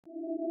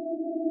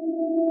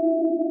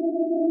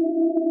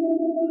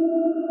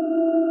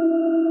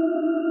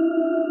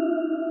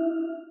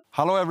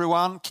Hello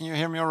everyone, can you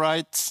hear me all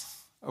right?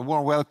 A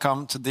warm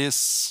welcome to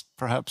this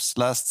perhaps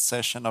last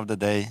session of the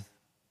day.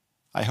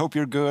 I hope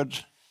you're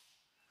good.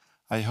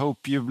 I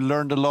hope you've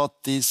learned a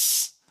lot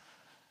these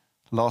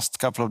last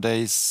couple of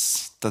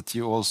days, that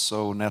you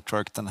also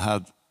networked and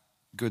had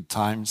good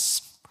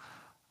times.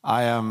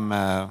 I am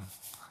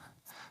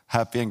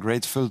happy and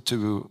grateful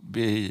to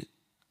be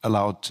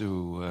allowed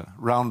to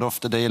round off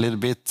the day a little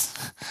bit.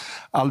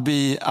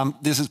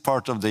 This is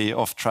part of the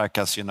off track,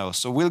 as you know,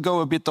 so we'll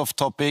go a bit off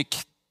topic,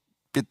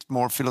 bit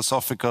more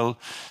philosophical,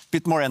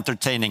 bit more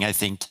entertaining, I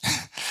think.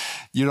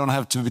 You don't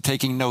have to be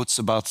taking notes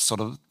about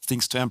sort of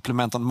things to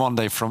implement on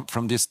Monday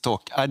from this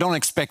talk. I don't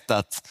expect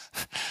that.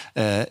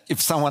 If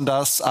someone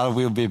does, I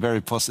will be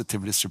very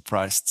positively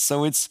surprised.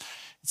 So it's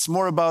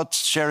more about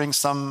sharing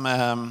some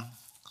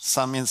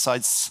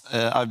insights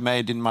I've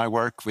made in my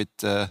work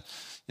with,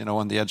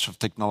 on the edge of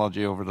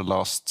technology over the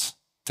last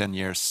 10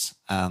 years.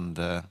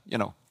 And,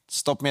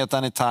 stop me at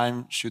any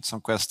time, shoot some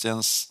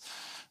questions.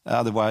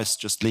 Otherwise,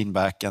 just lean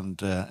back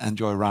and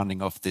enjoy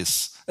rounding off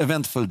this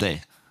eventful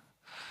day.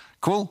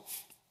 Cool?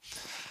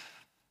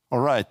 All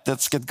right,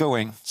 let's get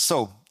going.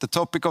 So the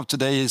topic of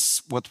today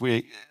is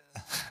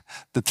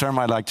the term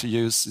I like to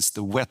use is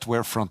the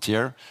wetware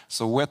frontier.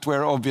 So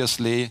wetware,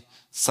 obviously,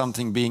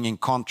 something being in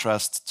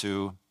contrast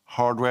to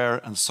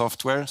hardware and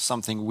software,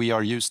 something we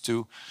are used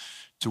to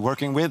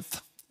working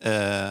with.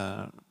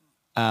 And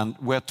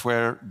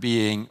wetware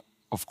being,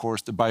 of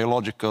course, the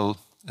biological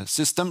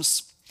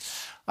systems.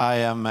 I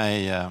am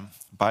a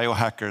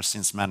biohacker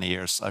since many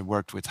years. I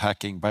worked with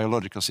hacking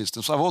biological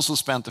systems. I've also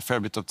spent a fair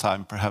bit of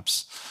time,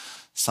 perhaps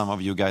some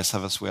of you guys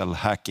have as well,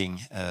 hacking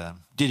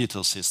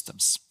digital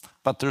systems.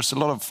 But there's a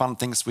lot of fun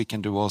things we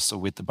can do also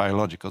with the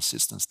biological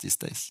systems these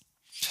days.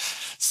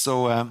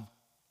 So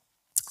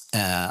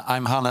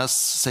I'm Hannes,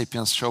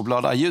 Sapiens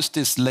Sjöblad. I use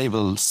this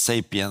label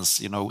Sapiens,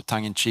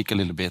 tongue-in-cheek a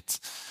little bit.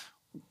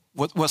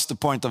 What's the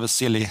point of a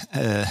silly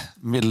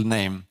middle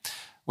name?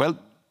 Well,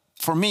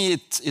 for me,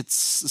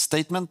 it's a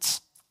statement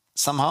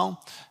somehow.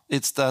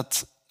 It's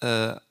that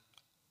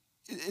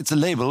it's a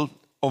label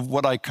of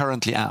what I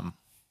currently am.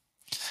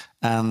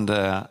 And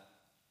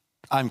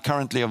I'm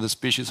currently of the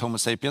species Homo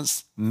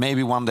sapiens.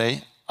 Maybe one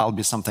day I'll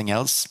be something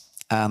else.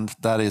 And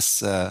that is,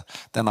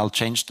 then I'll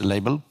change the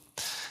label.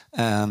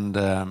 And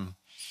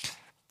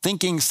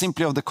thinking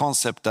simply of the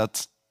concept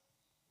that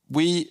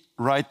we,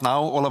 right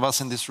now, all of us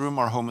in this room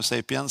are Homo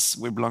sapiens.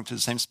 We belong to the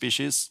same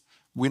species.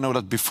 We know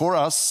that before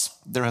us,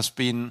 there has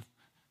been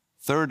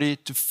 30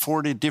 to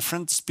 40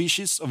 different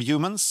species of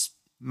humans,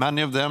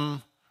 many of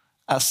them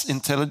as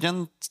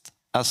intelligent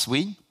as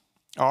we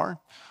are.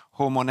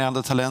 Homo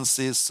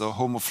neanderthalensis or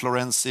Homo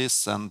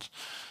florensis, and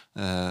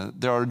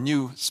there are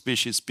new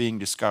species being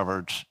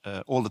discovered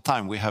all the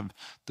time. We have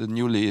the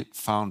newly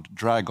found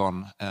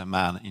dragon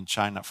man in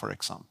China, for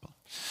example.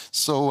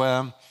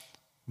 So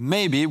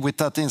maybe with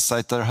that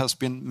insight, there has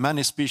been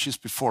many species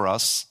before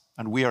us,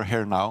 and we are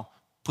here now.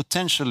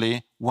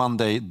 Potentially, one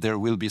day, there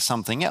will be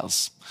something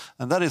else.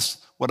 And that is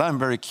what I'm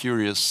very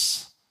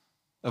curious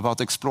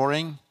about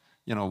exploring,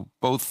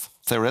 both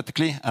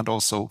theoretically and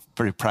also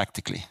very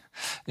practically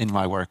in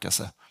my work as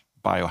a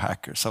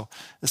biohacker. So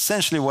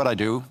essentially what I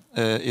do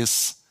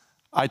is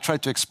I try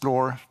to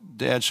explore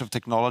the edge of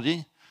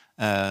technology,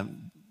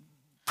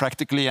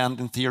 practically and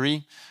in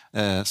theory.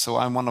 So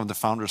I'm one of the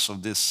founders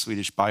of this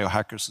Swedish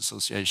Biohackers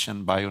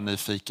Association,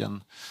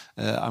 Bionyfiken.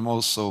 I'm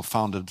also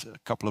founded a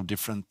couple of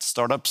different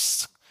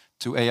startups,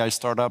 2 AI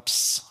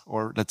startups,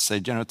 or let's say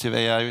generative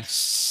AI.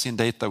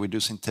 Data, we do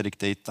synthetic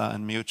data,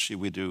 and Miucci,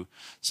 we do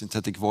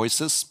synthetic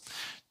voices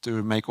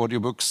to make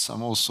audiobooks.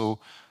 I'm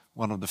also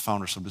one of the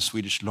founders of the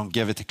Swedish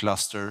Longevity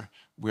Cluster.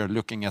 We are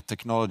looking at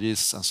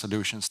technologies and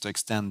solutions to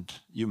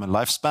extend human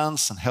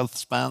lifespans and health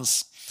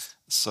spans.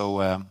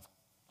 So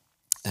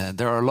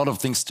there are a lot of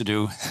things to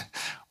do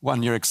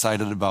when you're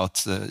excited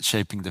about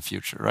shaping the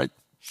future, right?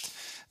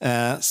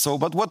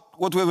 But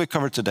what will we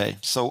cover today?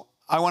 So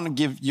I want to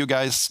give you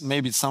guys,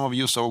 maybe some of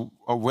you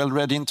are well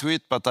read into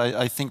it, but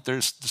I think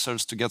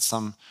deserves to get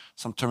some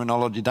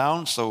terminology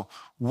down. So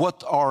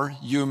what are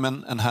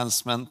human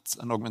enhancement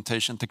and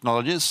augmentation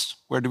technologies?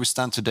 Where do we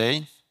stand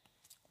today?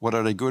 What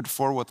are they good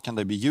for? What can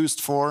they be used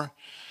for?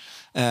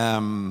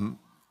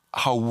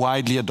 How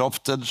widely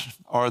adopted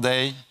are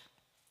they?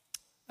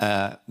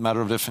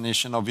 Matter of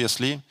definition,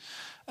 obviously.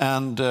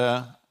 And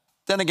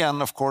then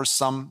again, of course,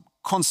 some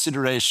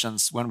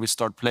considerations when we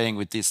start playing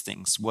with these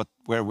things,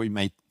 where we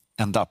may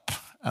end up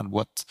and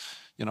what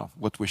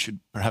we should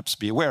perhaps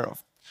be aware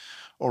of.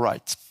 All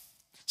right.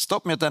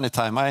 Stop me at any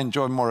time. I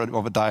enjoy more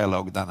of a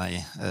dialogue than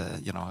a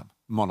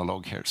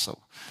monologue here, so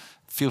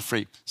feel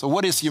free. So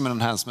what is human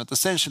enhancement?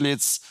 Essentially,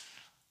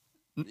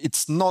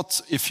 it's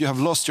not if you have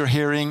lost your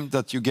hearing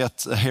that you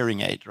get a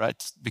hearing aid,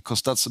 right?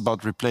 Because that's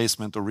about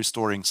replacement or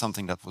restoring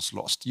something that was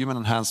lost. Human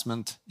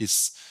enhancement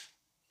is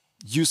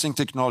using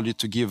technology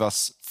to give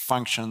us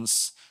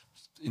functions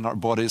in our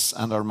bodies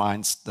and our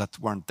minds that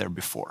weren't there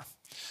before.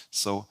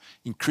 So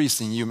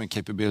increasing human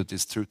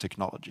capabilities through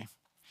technology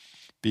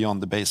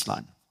beyond the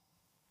baseline.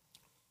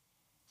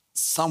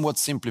 Somewhat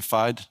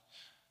simplified,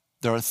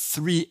 there are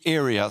three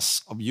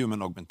areas of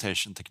human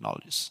augmentation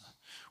technologies.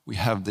 We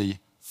have the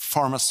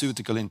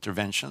pharmaceutical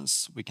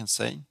interventions, we can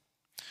say.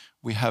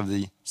 We have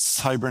the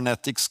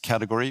cybernetics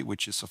category,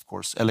 which is, of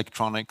course,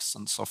 electronics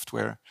and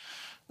software.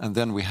 And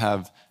then we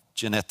have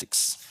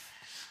genetics.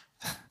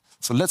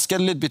 So let's get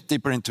a little bit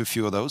deeper into a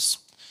few of those.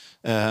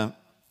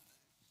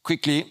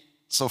 Quickly,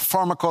 so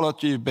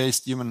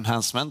pharmacology-based human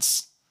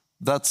enhancements,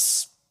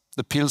 that's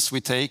the pills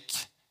we take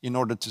in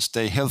order to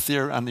stay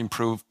healthier and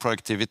improve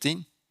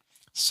productivity.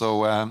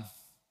 So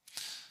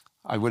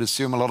I would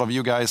assume a lot of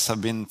you guys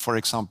have been, for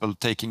example,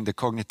 taking the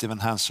cognitive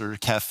enhancer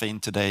caffeine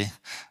today.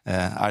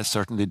 I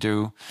certainly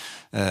do.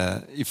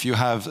 If you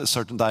have a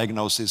certain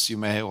diagnosis, you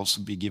may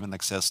also be given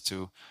access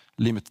to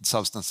limited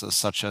substances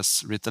such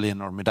as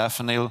Ritalin or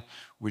modafinil,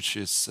 which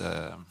is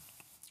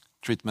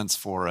treatments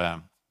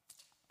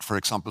for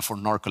example, for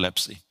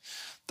narcolepsy.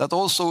 That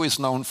also is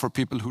known for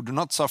people who do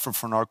not suffer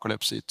from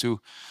narcolepsy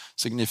to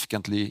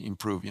significantly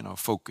improve,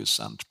 focus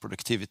and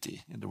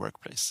productivity in the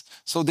workplace.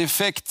 So the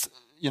effect,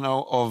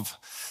 of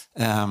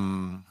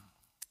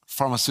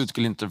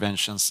pharmaceutical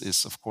interventions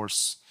is, of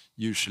course,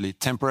 usually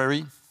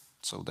temporary.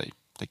 So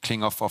they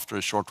cling off after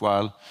a short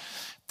while.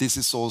 This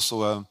is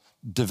also a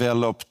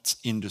developed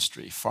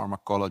industry.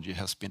 Pharmacology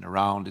has been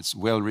around. It's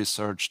well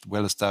researched,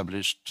 well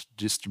established.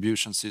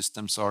 Distribution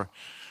systems are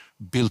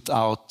built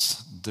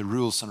out, the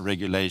rules and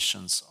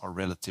regulations are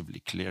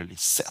relatively clearly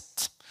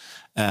set.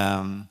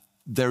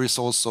 There is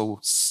also,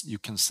 you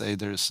can say,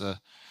 there is a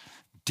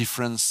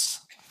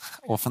difference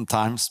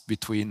oftentimes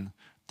between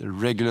the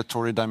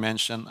regulatory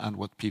dimension and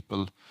what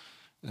people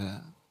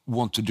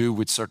want to do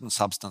with certain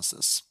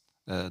substances.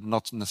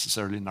 Not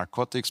necessarily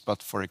narcotics,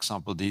 but for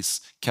example, this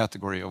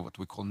category of what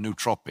we call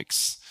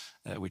nootropics,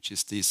 which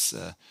is these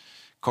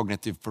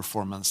cognitive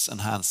performance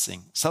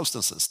enhancing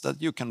substances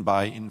that you can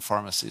buy in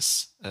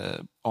pharmacies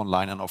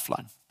online and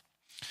offline.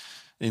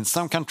 In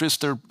some countries,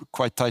 they're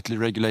quite tightly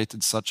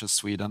regulated, such as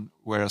Sweden,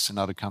 whereas in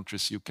other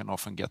countries, you can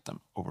often get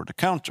them over the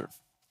counter.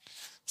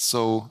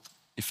 So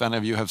if any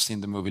of you have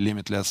seen the movie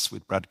Limitless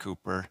with Brad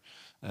Cooper,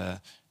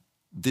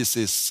 this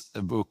is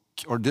a book,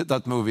 or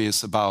that movie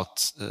is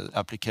about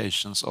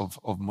applications of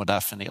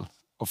modafinil.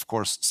 Of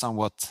course,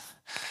 somewhat,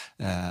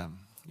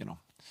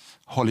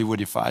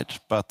 Hollywoodified,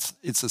 but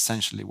it's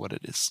essentially what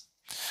it is.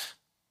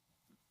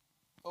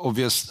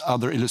 Obvious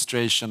other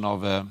illustration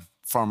of a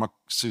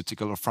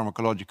pharmaceutical or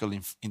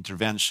pharmacological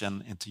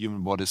intervention into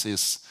human bodies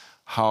is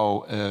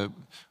how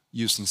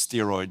using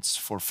steroids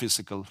for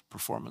physical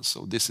performance.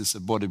 So this is a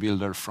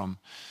bodybuilder from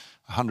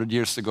 100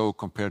 years ago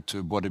compared to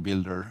a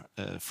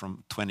bodybuilder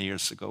from 20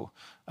 years ago,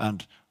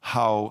 and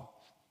how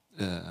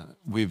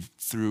we've,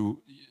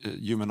 through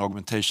human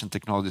augmentation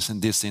technologies in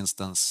this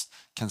instance,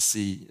 can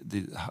see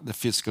the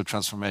physical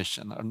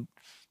transformation and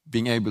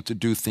being able to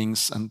do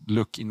things and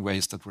look in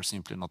ways that were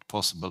simply not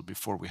possible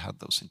before we had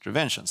those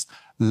interventions.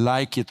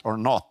 Like it or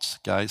not,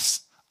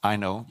 guys, I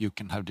know you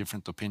can have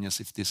different opinions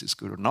if this is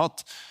good or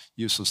not.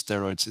 Use of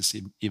steroids is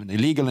even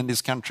illegal in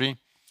this country.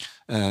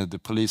 The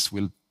police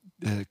will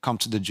come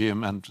to the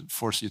gym and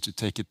force you to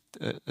take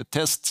a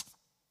test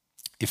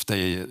if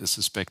they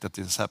suspect that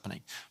this is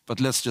happening. But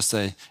let's just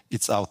say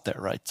it's out there,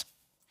 right?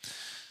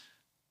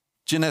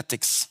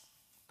 Genetics.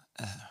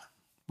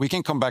 We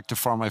can come back to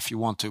pharma if you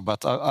want to,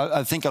 but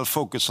I think I'll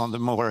focus on the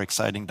more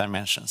exciting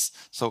dimensions.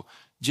 So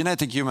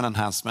genetic human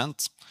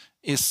enhancement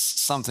is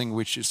something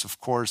which is,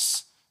 of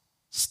course,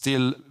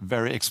 still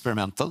very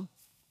experimental.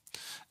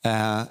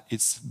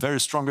 It's very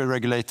strongly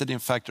regulated. In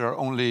fact, there are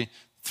only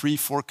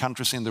 3-4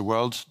 countries in the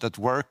world that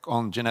work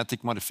on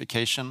genetic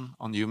modification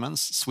on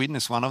humans. Sweden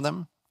is one of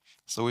them.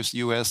 So is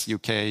US,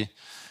 UK,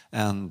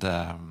 and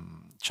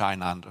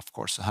China, and of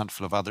course a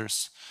handful of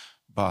others.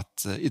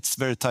 But it's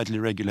very tightly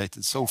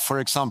regulated. So for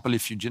example,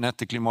 if you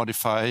genetically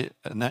modify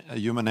a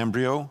human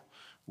embryo,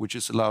 which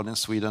is allowed in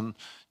Sweden,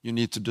 you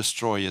need to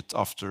destroy it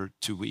after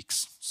 2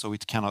 weeks. So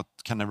it can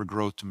never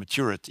grow to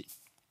maturity.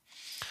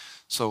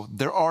 So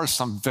there are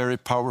some very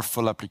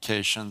powerful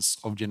applications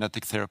of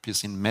genetic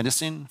therapies in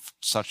medicine,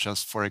 such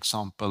as, for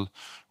example,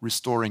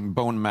 restoring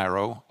bone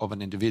marrow of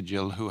an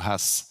individual who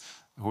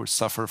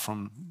suffer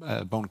from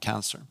bone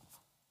cancer.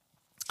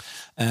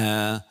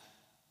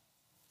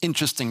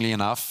 Interestingly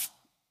enough,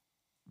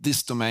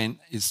 this domain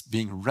is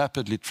being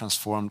rapidly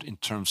transformed in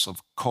terms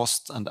of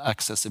cost and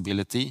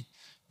accessibility.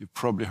 You've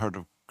probably heard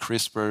of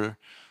CRISPR.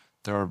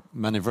 There are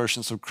many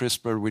versions of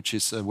CRISPR, which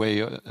is a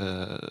way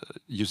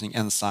using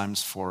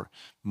enzymes for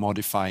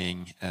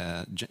modifying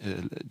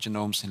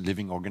genomes in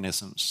living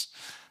organisms.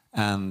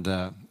 And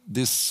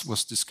this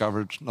was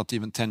discovered not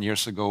even 10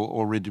 years ago,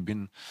 already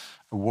been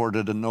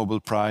awarded a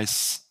Nobel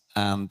Prize,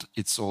 and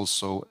it's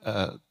also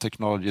a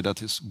technology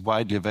that is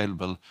widely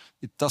available.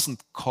 It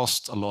doesn't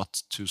cost a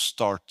lot to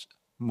start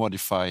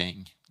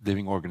modifying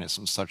living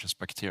organisms such as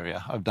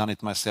bacteria. I've done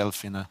it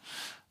myself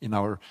in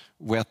our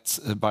wet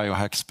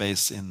biohack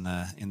space in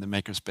the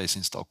makerspace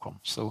in Stockholm.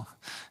 So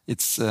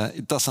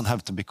it doesn't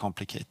have to be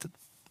complicated.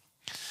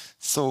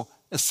 So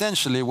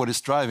essentially what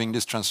is driving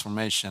this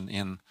transformation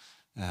in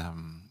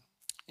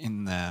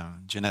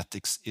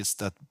genetics is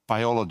that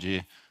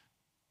biology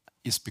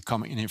is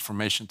becoming an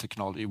information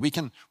technology. We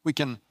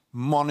can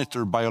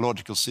monitor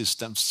biological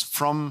systems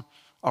from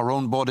our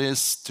own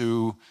bodies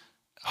to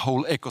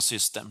whole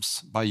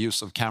ecosystems by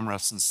use of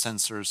cameras and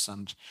sensors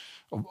and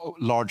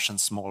large and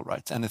small,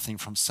 right? Anything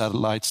from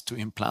satellites to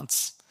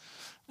implants.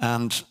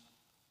 And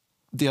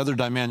the other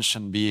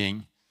dimension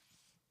being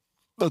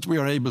that we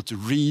are able to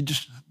read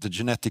the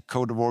genetic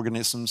code of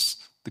organisms,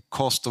 the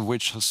cost of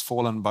which has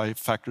fallen by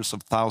factors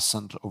of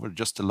 1,000 over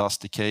just the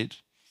last decade,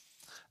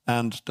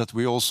 and that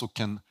we also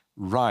can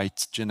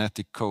write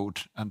genetic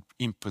code and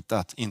input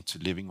that into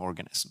living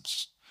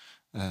organisms.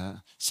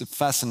 It's a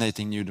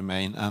fascinating new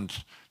domain, and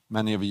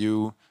many of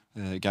you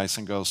guys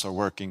and girls are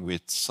working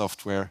with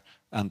software,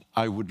 and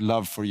I would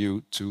love for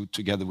you to,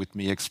 together with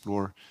me,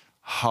 explore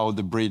how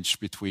the bridge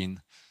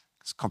between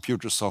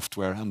computer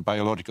software and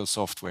biological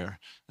software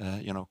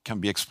can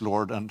be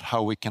explored, and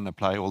how we can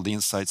apply all the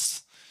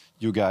insights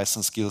you guys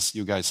and skills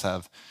you guys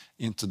have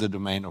into the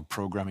domain of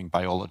programming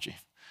biology,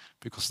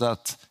 because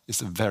that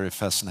is a very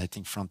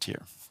fascinating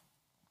frontier.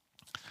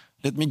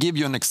 Let me give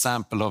you an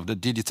example of the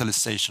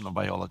digitalization of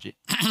biology.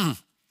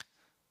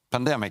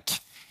 Pandemic.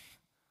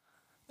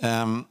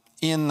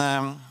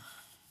 In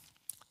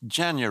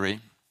January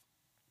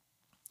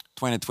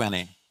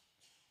 2020,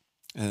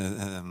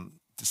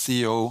 the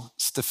CEO,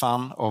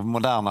 Stefan of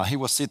Moderna, he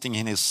was sitting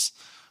in his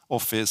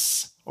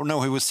office, or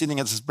no, he was sitting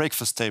at his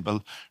breakfast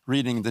table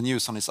reading the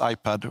news on his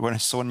iPad when he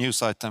saw a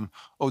news item,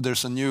 oh,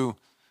 there's a new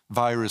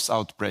virus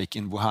outbreak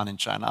in Wuhan in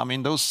China. I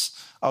mean, those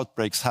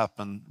outbreaks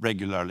happen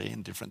regularly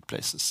in different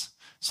places.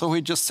 So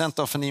he just sent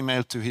off an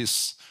email to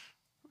his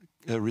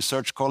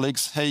research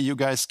colleagues, hey, you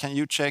guys, can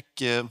you check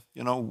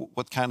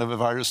what kind of a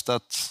virus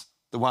that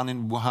the one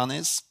in Wuhan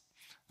is?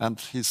 And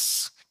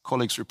his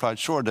colleagues replied,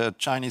 sure, the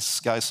Chinese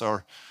guys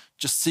are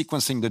just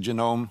sequencing the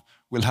genome,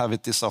 we'll have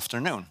it this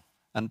afternoon.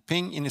 And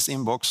ping, in his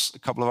inbox a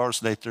couple of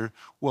hours later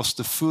was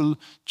the full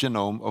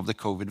genome of the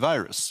COVID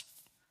virus.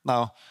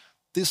 Now,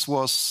 this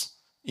was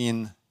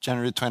in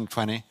January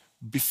 2020,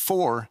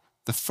 before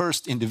the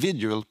first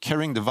individual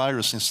carrying the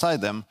virus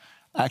inside them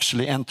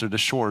actually entered the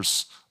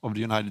shores of the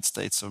United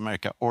States of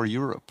America or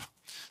Europe.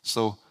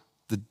 So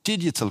the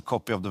digital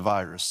copy of the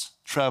virus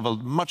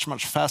traveled much,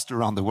 much faster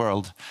around the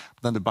world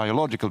than the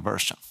biological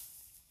version.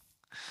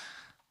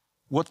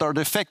 What are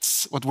the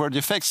effects? What were the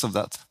effects of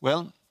that?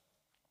 Well,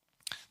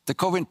 the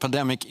COVID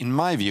pandemic, in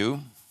my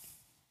view,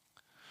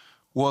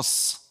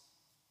 was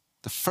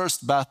the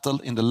first battle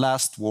in the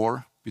last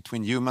war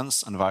between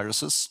humans and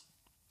viruses.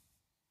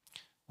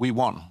 We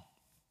won.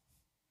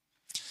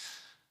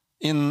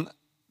 In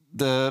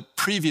the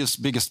previous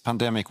biggest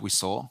pandemic we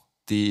saw,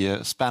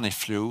 the Spanish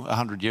flu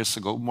 100 years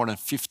ago, more than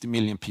 50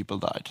 million people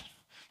died.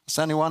 Does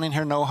anyone in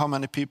here know how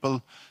many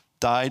people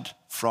died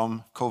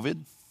from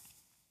COVID?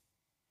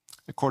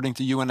 According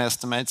to UN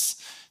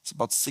estimates, it's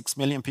about 6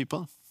 million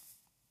people.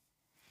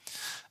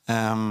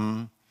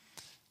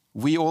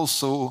 We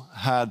also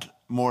had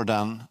more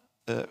than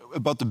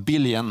about 1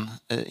 billion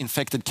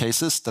infected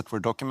cases that were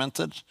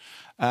documented,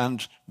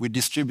 and we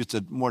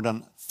distributed more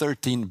than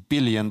 13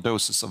 billion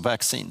doses of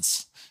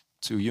vaccines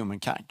to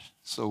humankind.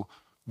 So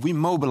we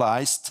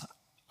mobilized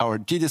our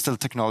digital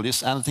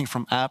technologies, anything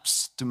from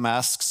apps to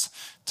masks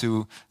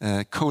to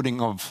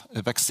coding of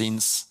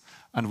vaccines,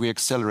 and we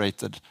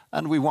accelerated,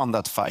 and we won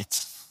that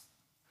fight.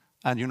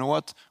 And you know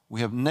what?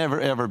 We have never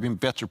ever been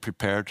better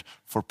prepared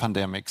for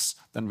pandemics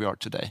than we are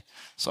today.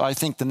 So I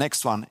think the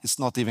next one is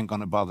not even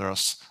going to bother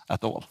us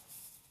at all.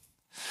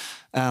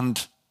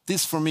 And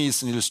this for me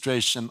is an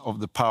illustration of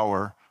the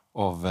power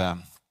of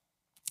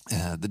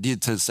the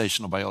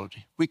digitalization of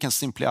biology. We can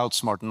simply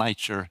outsmart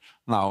nature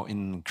now in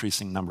an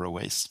increasing number of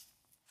ways.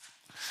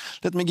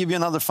 Let me give you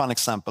another fun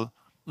example.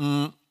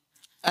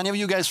 Any of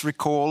you guys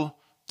recall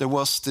there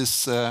was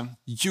this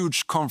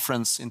huge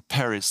conference in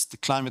Paris, the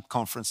climate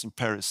conference in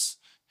Paris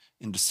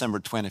in December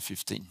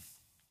 2015.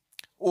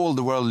 All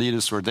the world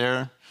leaders were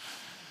there,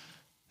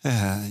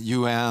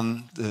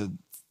 UN,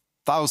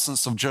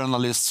 thousands of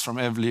journalists from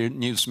every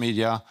news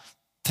media,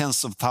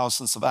 tens of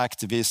thousands of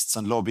activists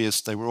and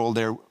lobbyists. They were all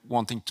there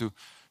wanting to,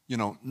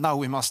 now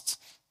we must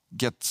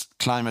get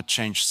climate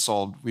change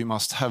solved. We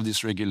must have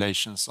these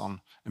regulations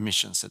on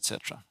emissions,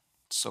 etc.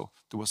 So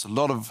there was a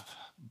lot of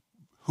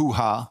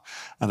hoo-ha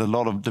and a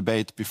lot of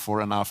debate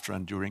before and after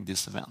and during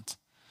this event.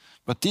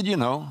 But did you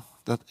know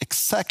that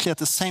exactly at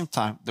the same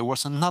time there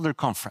was another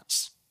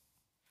conference?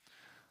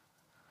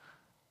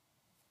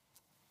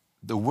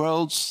 The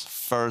world's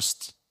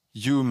first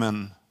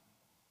human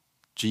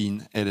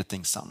gene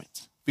editing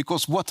summit.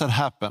 Because what had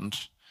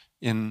happened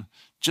in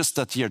just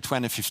that year,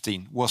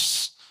 2015,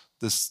 was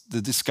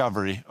the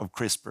discovery of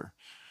CRISPR,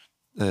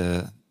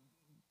 the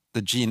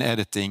gene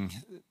editing,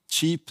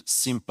 cheap,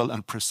 simple,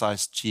 and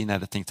precise gene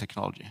editing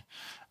technology.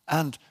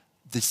 And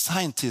the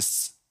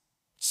scientists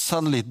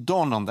suddenly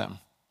dawned on them,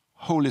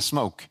 holy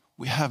smoke,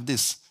 we have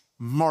this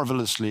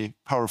marvelously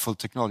powerful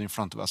technology in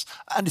front of us,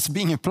 and it's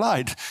being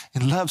applied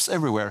in labs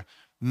everywhere.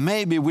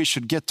 Maybe we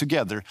should get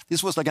together.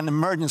 This was like an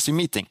emergency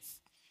meeting.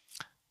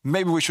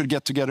 maybe we should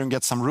get together and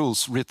get some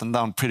rules written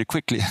down pretty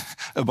quickly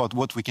about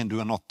what we can do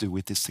and not do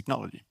with this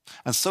technology.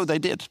 And so they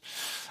did.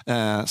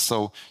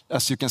 So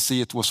as you can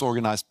see, it was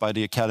organized by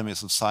the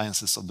Academies of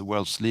Sciences of the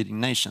world's leading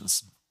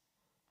nations.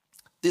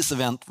 This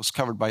event was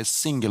covered by a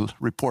single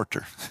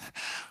reporter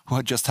who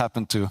had just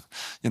happened to,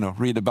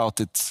 read about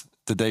it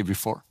the day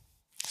before.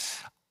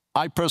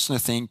 I personally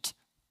think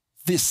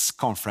this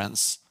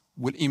conference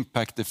will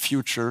impact the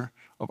future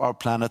of our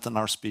planet and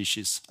our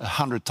species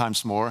 100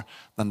 times more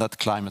than that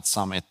climate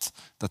summit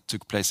that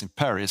took place in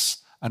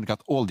Paris and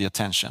got all the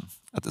attention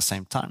at the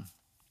same time.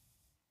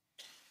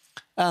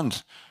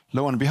 And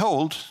lo and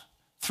behold,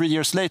 3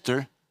 years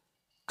later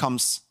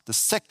comes the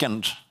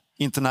second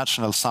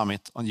international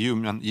summit on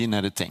human gene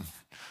editing.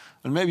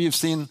 And maybe you've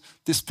seen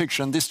this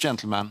picture and this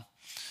gentleman,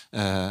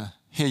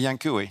 He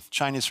Yankui,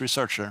 Chinese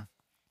researcher.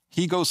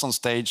 He goes on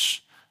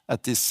stage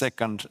at this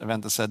second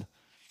event and said,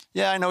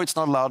 yeah, I know it's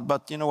not allowed,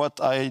 but you know what?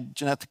 I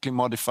genetically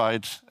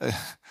modified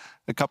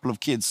a couple of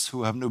kids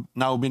who have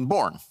now been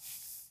born.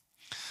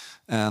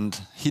 And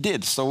he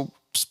did. So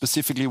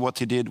specifically what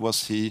he did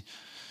was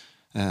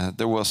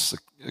there was,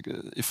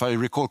 if I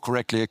recall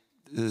correctly,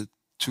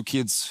 2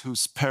 kids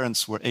whose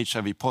parents were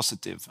HIV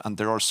positive. And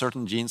there are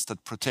certain genes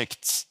that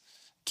protect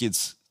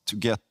kids to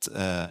get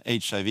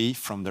HIV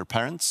from their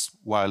parents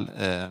while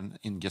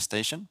in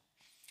gestation.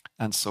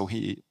 And so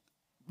he,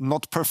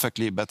 not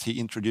perfectly, but he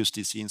introduced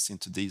these genes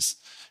into these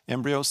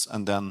embryos,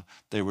 and then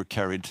they were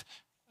carried,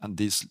 and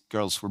these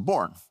girls were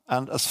born.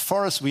 And as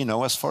far as we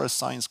know, as far as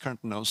science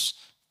currently knows,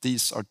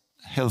 these are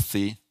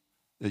healthy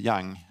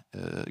young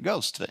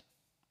girls today.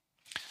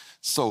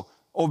 So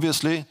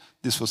obviously,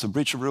 this was a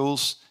breach of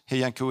rules.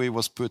 He Yankui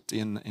was put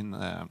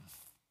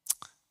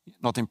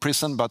not in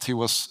prison, but he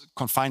was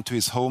confined to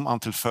his home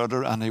until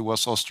further, and he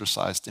was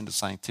ostracized in the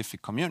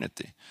scientific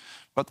community.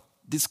 But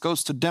this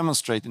goes to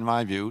demonstrate, in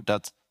my view,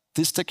 that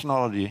this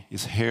technology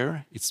is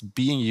here, it's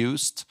being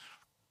used,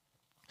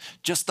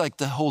 just like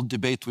the whole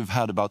debate we've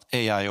had about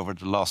AI over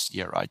the last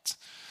year, right?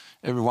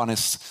 Everyone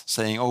is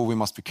saying, oh, we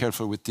must be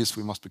careful with this,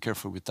 we must be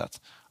careful with that.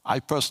 I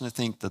personally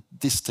think that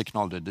this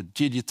technology, the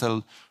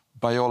digital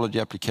biology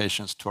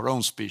applications to our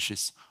own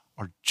species,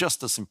 are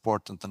just as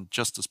important and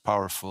just as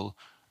powerful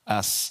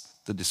as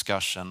the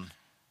discussion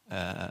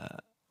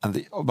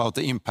about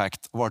the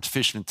impact of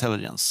artificial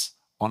intelligence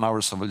on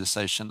our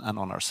civilization and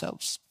on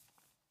ourselves.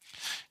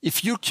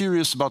 If you're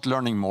curious about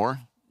learning more,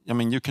 I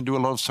mean, you can do a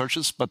lot of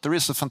searches, but there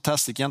is a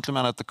fantastic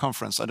gentleman at the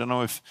conference. I don't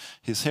know if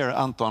he's here,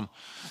 Anton.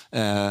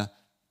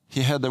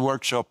 He had a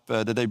workshop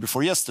the day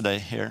before yesterday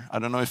here. I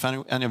don't know if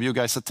any of you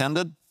guys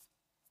attended,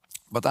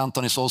 but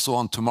Anton is also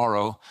on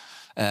tomorrow,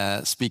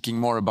 speaking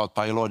more about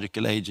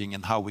biological aging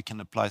and how we can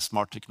apply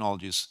smart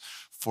technologies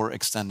for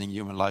extending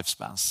human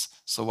lifespans.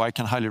 So I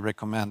can highly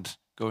recommend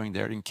going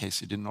there in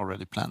case you didn't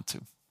already plan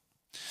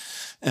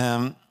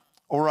to.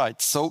 All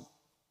right, so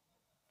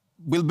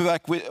we'll be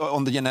back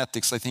on the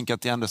genetics, I think,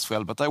 at the end as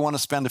well, but I want to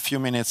spend a few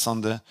minutes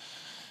on the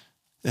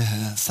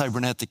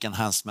cybernetic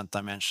enhancement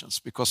dimensions,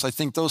 because I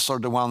think those are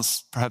the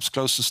ones perhaps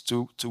closest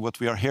to what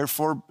we are here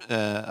for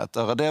at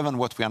Øredev and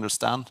what we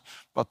understand,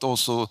 but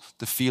also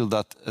a field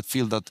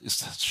that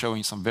is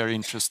showing some very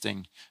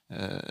interesting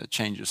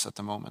changes at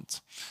the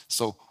moment.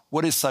 So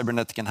what is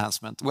cybernetic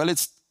enhancement? Well,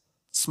 it's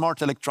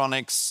smart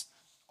electronics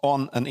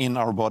on and in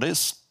our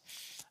bodies,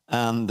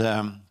 and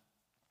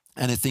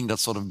anything that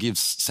sort of gives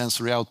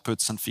sensory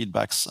outputs and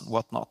feedbacks and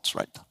whatnot,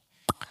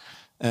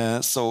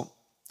 right? So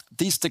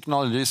these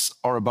technologies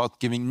are about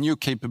giving new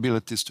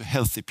capabilities to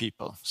healthy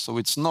people. So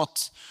it's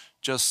not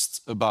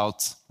just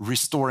about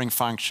restoring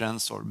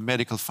functions or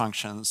medical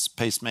functions,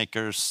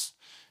 pacemakers,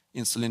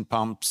 insulin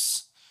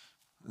pumps,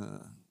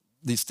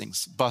 these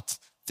things, but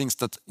things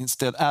that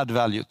instead add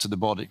value to the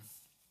body.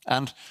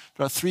 And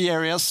there are 3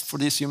 areas for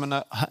this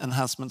human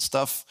enhancement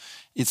stuff.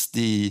 It's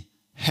the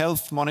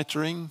health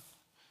monitoring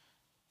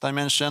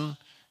dimension,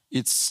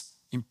 it's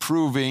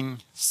improving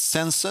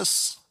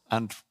senses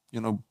and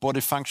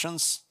body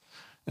functions,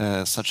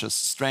 such as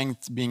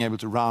strength, being able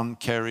to run,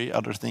 carry,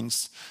 other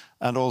things,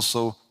 and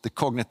also the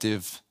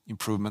cognitive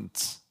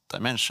improvement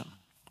dimension.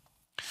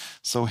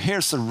 So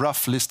here's a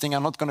rough listing.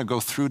 I'm not going to go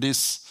through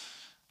this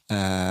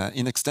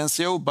in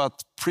extensio,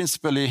 but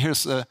principally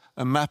here's a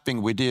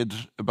mapping we did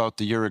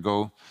about a year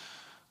ago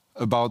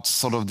about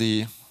sort of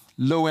the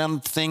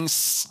low-end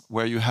things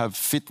where you have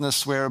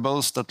fitness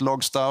wearables that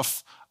log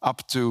stuff,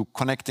 up to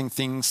connecting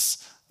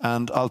things,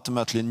 and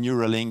ultimately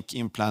Neuralink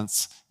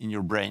implants in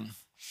your brain.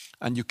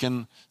 And you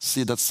can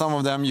see that some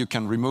of them you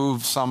can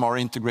remove, some are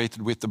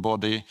integrated with the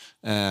body,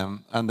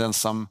 and then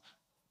some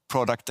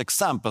product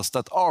examples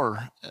that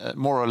are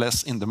more or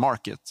less in the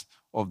market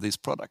of these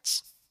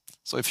products.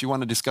 So if you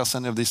want to discuss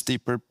any of these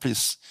deeper,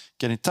 please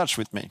get in touch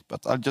with me.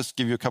 But I'll just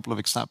give you a couple of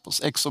examples.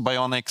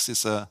 Exobionics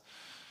is a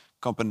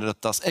company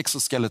that does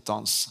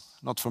exoskeletons,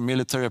 not for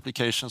military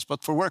applications,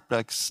 but for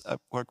workplace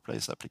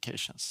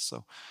applications.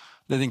 So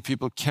letting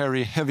people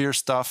carry heavier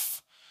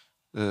stuff,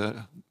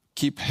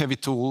 keep heavy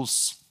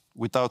tools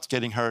without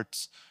getting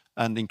hurt,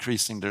 and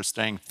increasing their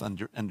strength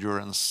and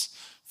endurance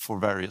for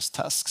various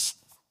tasks.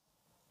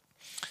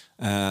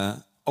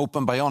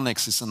 Open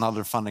Bionics is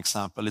another fun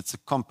example. It's a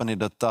company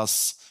that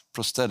does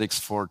prosthetics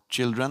for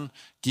children,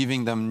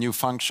 giving them new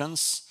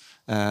functions.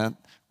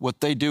 What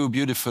they do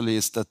beautifully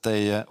is that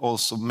they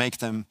also make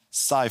them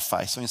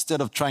sci-fi. So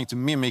instead of trying to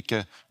mimic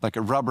like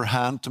a rubber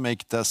hand to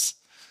make it as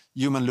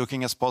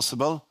human-looking as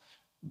possible,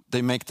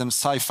 they make them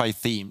sci-fi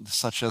themed,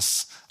 such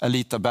as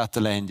Alita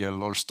Battle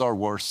Angel or Star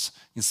Wars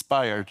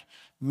inspired,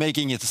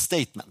 making it a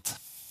statement.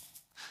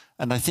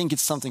 And I think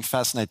it's something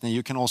fascinating.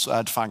 You can also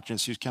add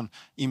functions. You can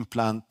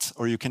implant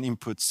or you can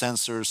input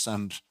sensors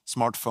and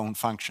smartphone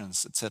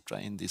functions, etc.,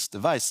 in these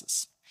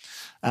devices.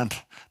 And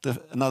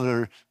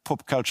another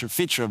pop culture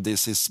feature of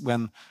this is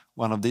when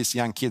one of these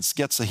young kids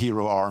gets a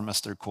hero arm,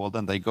 as they're called,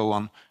 and they go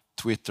on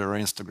Twitter or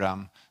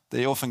Instagram,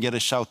 they often get a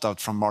shout out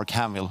from Mark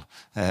Hamill,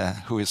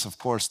 who is, of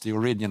course, the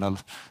original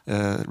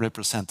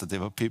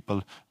representative of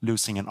people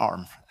losing an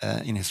arm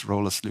in his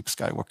role as Luke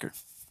Skywalker.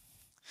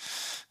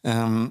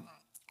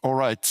 All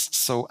right,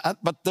 so,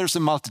 but there's a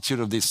multitude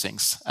of these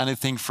things.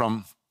 Anything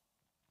from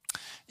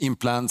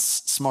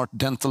implants, smart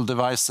dental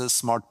devices,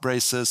 smart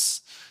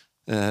braces,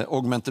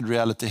 augmented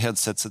reality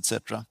headsets,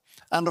 etc.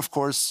 And of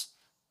course,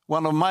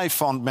 one of my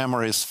fond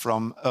memories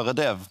from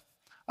Øredev.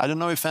 I don't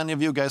know if any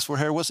of you guys were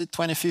here. Was it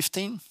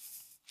 2015?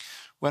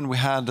 When we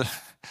had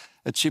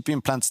a chip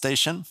implant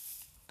station?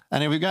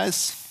 Any of you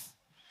guys?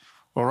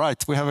 All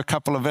right, we have a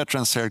couple of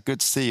veterans here. Good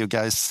to see you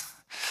guys.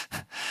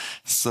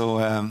 So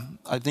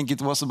I think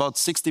it was about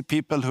 60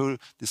 people who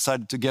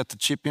decided to get the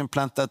chip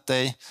implant that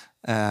day.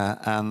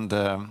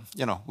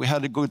 You know, we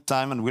had a good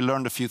time and we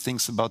learned a few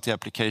things about the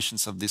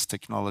applications of this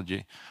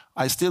technology.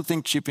 I still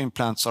think chip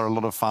implants are a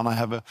lot of fun. I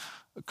have a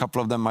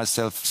couple of them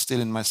myself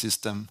still in my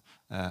system.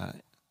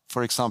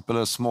 For example,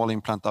 a small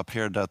implant up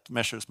here that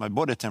measures my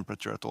body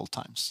temperature at all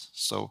times.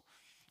 So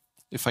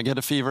if I get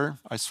a fever,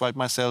 I swipe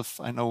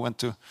myself. I know when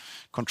to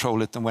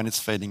control it and when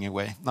it's fading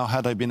away. Now,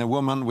 had I been a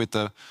woman with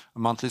a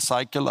monthly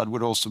cycle, I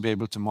would also be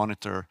able to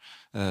monitor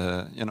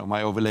you know,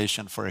 my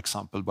ovulation, for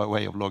example, by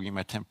way of logging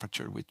my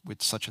temperature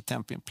with such a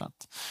temp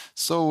implant.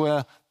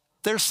 So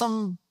there's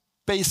some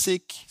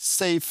basic,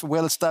 safe,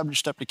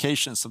 well-established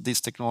applications of these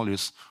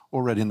technologies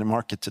already in the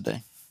market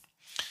today.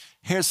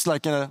 Here's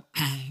like a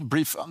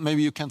brief,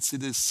 maybe you can't see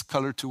this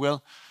color too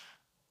well,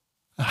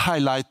 a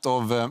highlight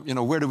of you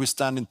know, where do we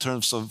stand in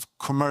terms of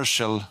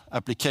commercial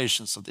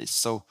applications of this.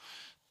 So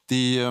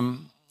the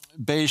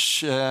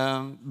beige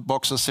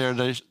boxes here,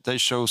 they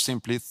show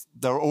simply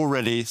there are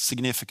already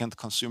significant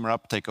consumer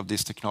uptake of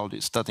these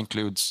technologies. That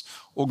includes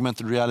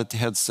augmented reality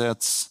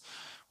headsets,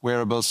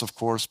 wearables, of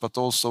course, but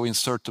also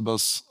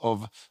insertables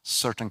of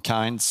certain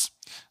kinds.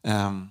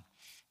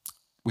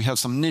 We have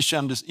some niche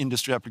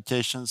industry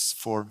applications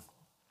for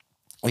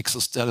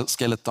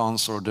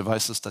exoskeletons or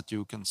devices that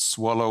you can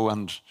swallow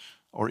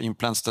or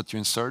implants that you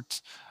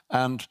insert.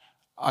 And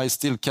I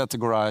still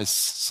categorize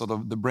sort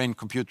of the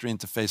brain-computer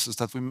interfaces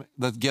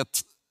that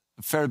get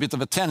a fair bit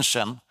of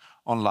attention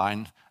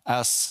online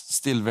as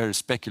still very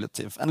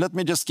speculative. And let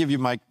me just give you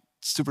my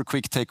super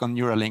quick take on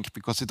Neuralink,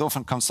 because it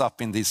often comes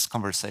up in these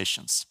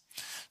conversations.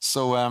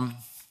 So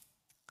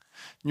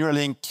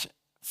Neuralink,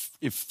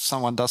 if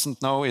someone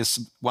doesn't know,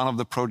 is one of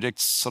the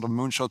projects, sort of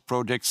moonshot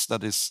projects,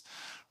 that is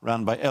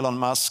run by Elon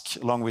Musk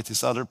along with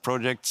his other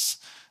projects,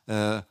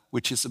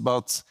 which is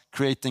about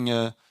creating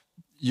a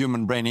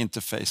human brain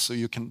interface. So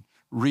you can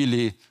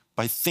really,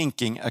 by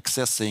thinking,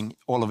 accessing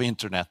all of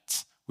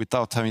internet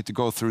without having to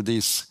go through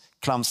these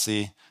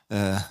clumsy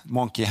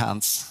monkey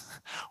hands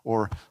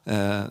or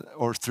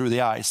through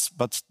the eyes,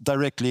 but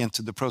directly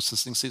into the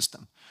processing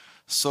system.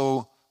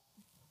 So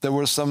there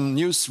was some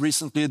news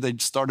recently. They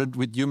started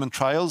with human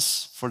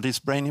trials for these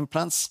brain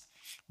implants,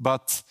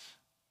 but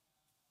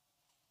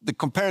the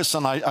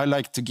comparison I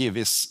like to give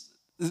is,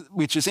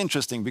 which is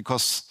interesting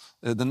because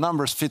the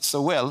numbers fit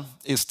so well,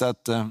 is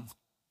that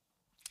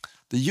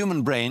the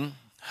human brain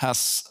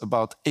has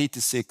about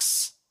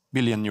 86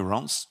 billion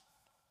neurons.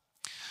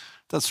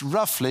 That's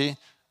roughly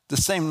the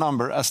same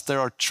number as there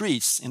are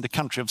trees in the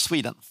country of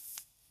Sweden.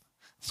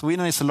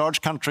 Sweden is a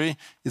large country.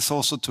 It's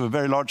also to a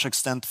very large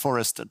extent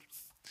forested.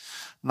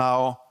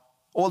 Now,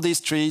 all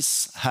these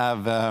trees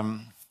have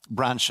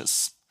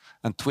branches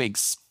and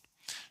twigs,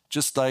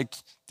 just like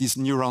these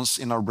neurons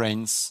in our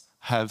brains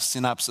have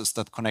synapses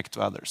that connect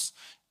to others,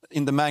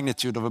 in the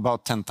magnitude of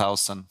about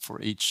 10,000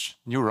 for each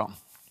neuron.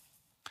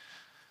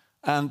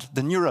 And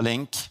the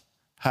Neuralink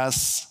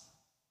has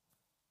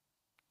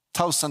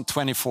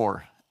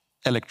 1,024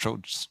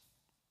 electrodes.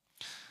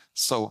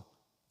 So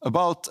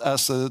about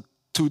as a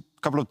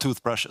couple of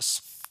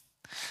toothbrushes.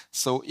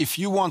 So if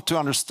you want to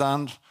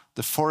understand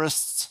the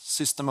forest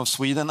system of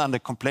Sweden and the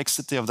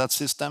complexity of that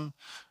system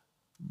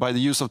by the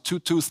use of 2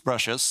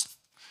 toothbrushes,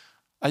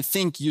 I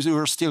think you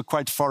are still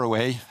quite far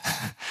away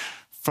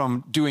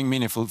from doing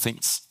meaningful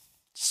things.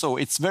 So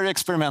it's very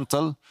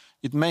experimental.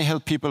 It may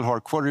help people who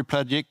are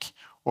quadriplegic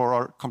or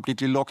are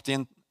completely locked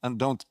in and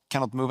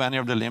cannot move any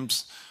of their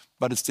limbs,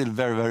 but it's still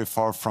very, very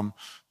far from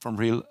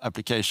real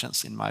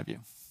applications, in my view.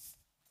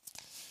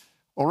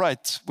 All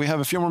right, we have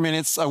a few more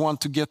minutes. I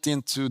want to get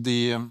into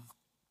the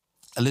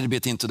a little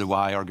bit into the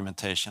why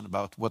argumentation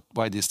about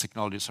why these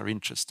technologies are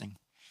interesting.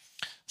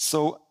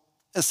 So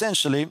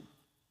essentially,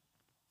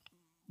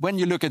 when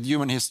you look at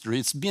human history,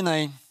 it's been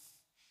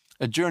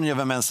a journey of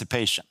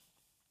emancipation.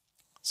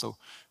 So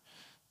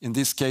in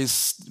this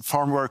case,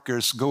 farm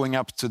workers going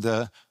up to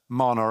the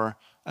manor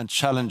and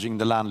challenging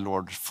the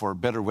landlord for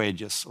better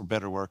wages or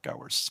better work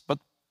hours. But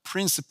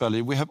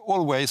principally, we have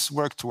always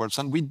worked towards,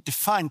 and we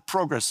define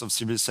progress of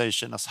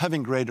civilization as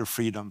having greater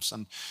freedoms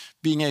and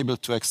being able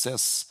to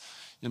access,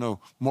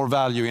 more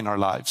value in our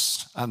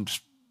lives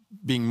and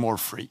being more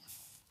free.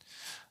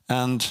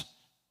 And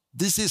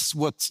this is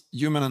what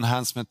human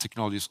enhancement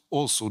technologies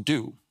also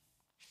do,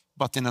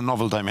 but in a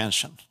novel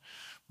dimension,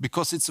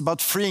 because it's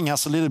about freeing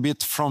us a little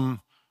bit from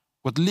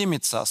what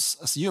limits us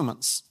as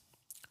humans.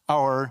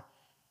 Our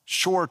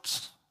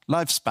short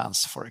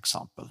lifespans, for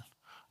example,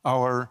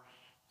 our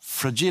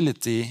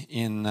fragility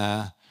in,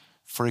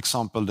 for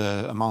example,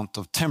 the amount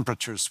of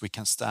temperatures we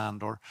can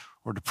stand, or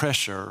the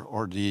pressure,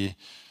 or the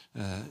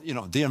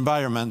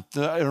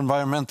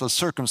environmental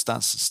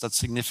circumstances that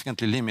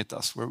significantly limit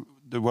us,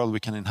 the world we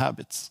can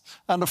inhabit.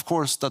 And of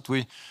course, that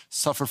we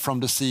suffer from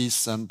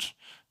disease and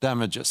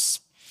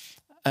damages.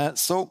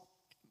 So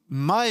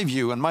my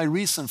view and my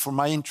reason for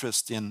my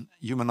interest in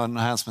human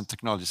enhancement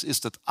technologies is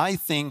that I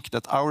think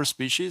that our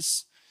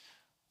species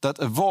that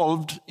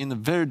evolved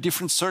in very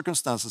different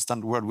circumstances than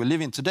the world we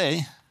live in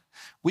today,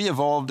 we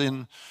evolved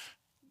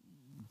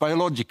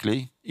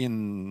biologically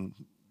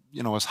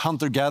as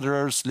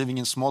hunter-gatherers living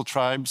in small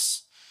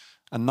tribes.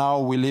 And now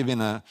we live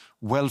in a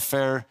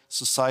welfare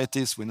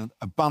societies with an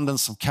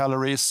abundance of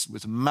calories,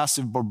 with a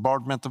massive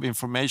bombardment of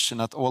information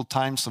at all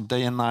times of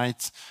day and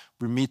night.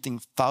 We're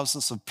meeting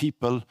thousands of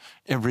people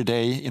every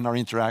day in our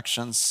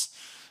interactions.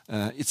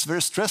 It's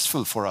very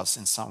stressful for us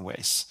in some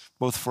ways,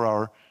 both for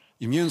our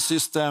immune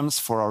systems,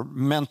 for our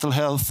mental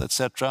health,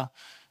 etc.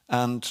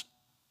 And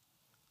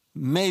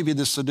maybe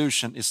the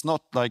solution is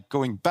not like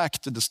going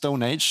back to the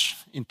Stone Age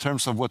in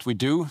terms of what we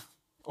do.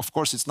 Of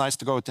course, it's nice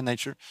to go out in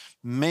nature.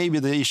 Maybe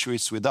the issue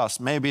is with us.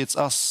 Maybe it's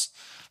us,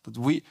 that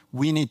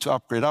we need to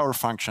upgrade our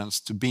functions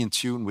to be in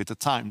tune with the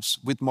times,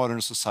 with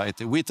modern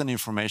society, with an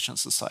information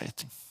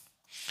society.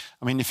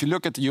 I mean, if you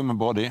look at the human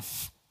body,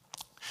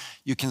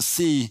 you can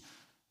see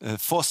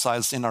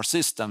fossils in our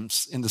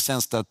systems in the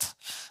sense that,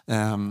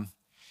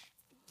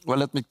 well,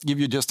 let me give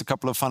you just a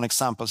couple of fun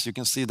examples. You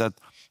can see that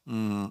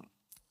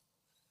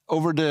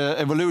over the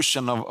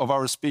evolution of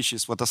our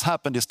species, what has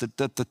happened is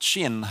that the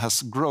chin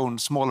has grown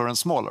smaller and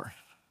smaller.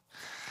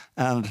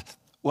 And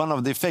one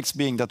of the effects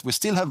being that we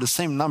still have the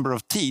same number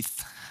of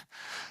teeth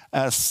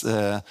as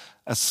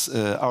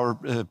our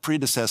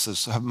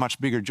predecessors who have much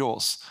bigger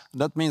jaws.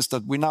 And that means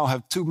that we now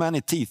have too many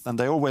teeth and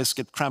they always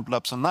get crumpled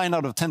up. So 9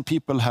 out of 10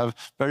 people have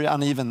very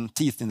uneven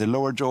teeth in the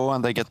lower jaw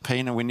and they get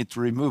pain, and we need to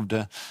remove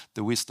the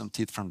wisdom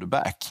teeth from the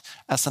back,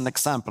 as an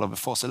example of a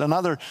fossil.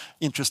 Another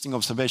interesting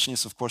observation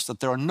is, of course, that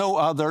there are no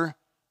other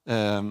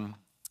I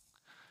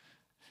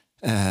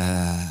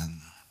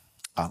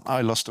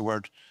lost the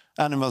word.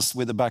 Animals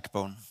with a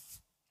backbone.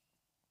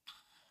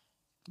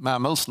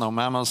 Mammals? No,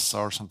 mammals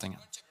or something.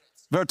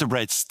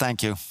 Vertebrates,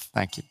 thank you.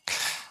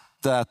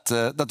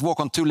 That walk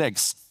on 2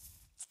 legs.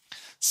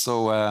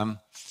 So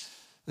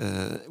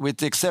with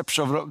the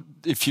exception of,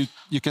 if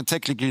you can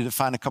technically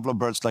define a couple of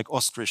birds like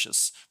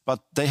ostriches,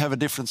 but they have a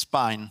different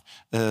spine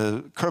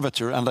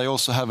curvature, and they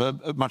also have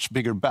a much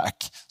bigger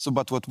back. So,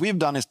 but what we've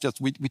done is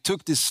just we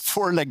took this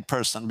 4-leg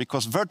person,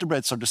 because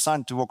vertebrates are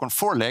designed to walk on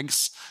 4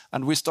 legs,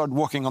 and we start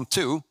walking on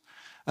 2.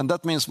 And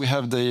that means we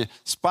have the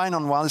spine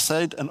on one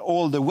side and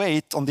all the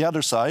weight on the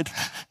other side.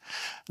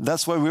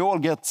 That's why we all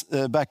get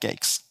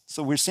backaches.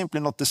 So we're simply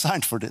not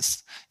designed for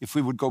this. If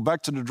we would go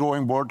back to the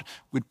drawing board,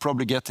 we'd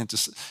probably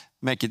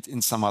make it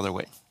in some other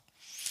way.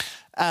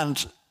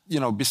 And,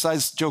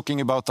 besides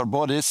joking about our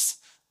bodies,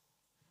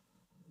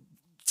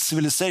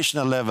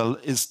 civilizational level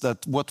is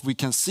that what we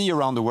can see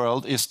around the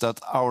world is that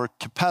our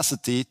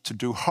capacity to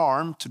do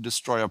harm, to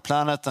destroy our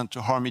planet and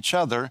to harm each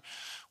other,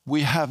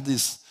 we have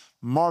these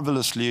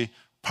marvelously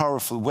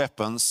powerful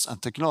weapons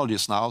and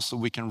technologies now, so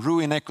we can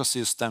ruin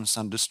ecosystems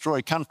and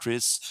destroy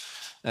countries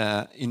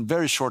in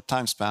very short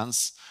time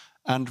spans.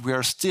 And we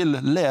are still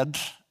led,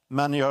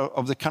 many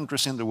of the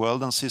countries in the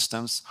world and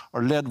systems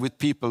are led with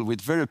people with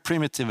very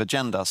primitive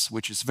agendas,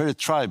 which is very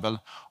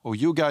tribal. Oh,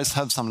 you guys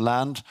have some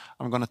land,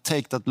 I'm going to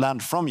take that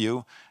land from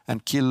you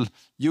and kill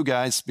you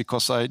guys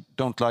because I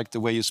don't like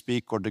the way you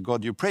speak or the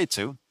God you pray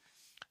to.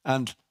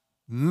 And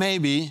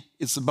maybe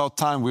it's about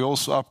time we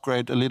also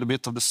upgrade a little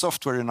bit of the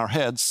software in our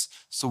heads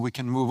so we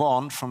can move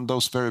on from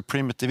those very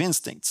primitive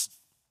instincts.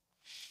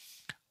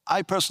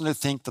 I personally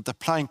think that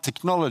applying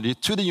technology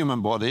to the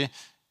human body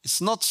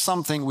is not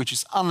something which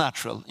is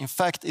unnatural. In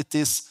fact, it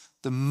is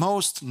the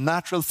most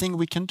natural thing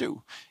we can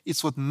do.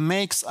 It's what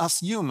makes us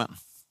human.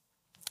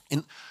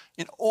 In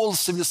all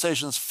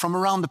civilizations from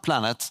around the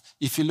planet,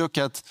 if you look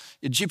at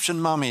Egyptian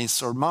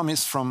mummies or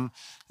mummies from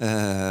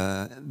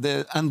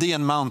the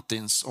Andean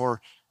mountains,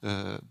 or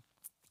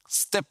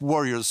steppe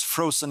warriors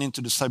frozen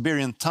into the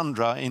Siberian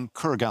tundra in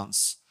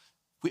kurgans,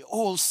 we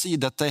all see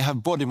that they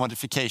have body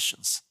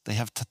modifications. They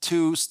have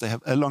tattoos, they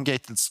have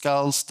elongated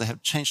skulls, they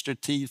have changed their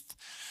teeth.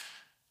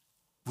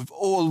 We've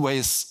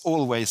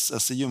always,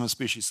 as a human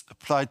species,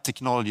 applied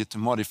technology to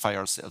modify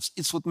ourselves.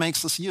 It's what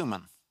makes us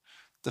human,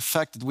 the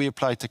fact that we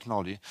apply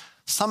technology.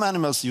 Some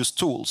animals use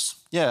tools.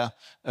 Yeah,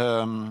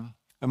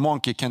 a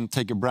monkey can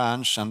take a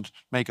branch and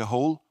make a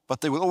hole,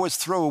 but they will always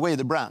throw away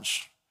the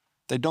branch.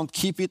 They don't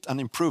keep it and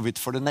improve it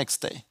for the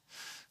next day.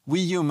 We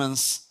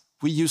humans,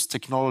 we use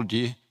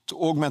technology to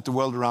augment the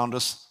world around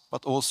us,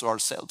 but also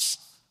ourselves.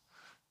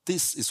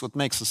 This is what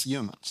makes us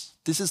humans.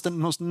 This is the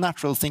most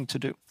natural thing to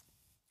do.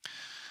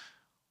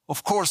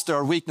 Of course, there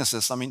are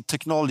weaknesses. I mean,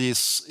 technology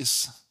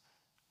is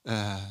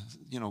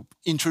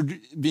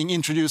being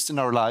introduced in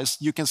our lives.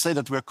 You can say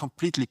that we're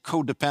completely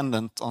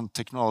codependent on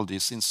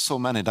technologies in so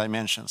many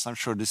dimensions. I'm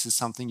sure this is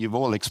something you've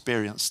all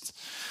experienced.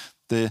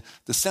 The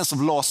sense of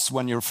loss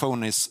when your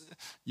phone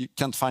you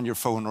can't find your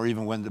phone, or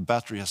even when the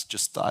battery has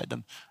just died.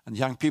 And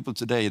young people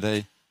today,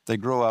 they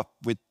grow up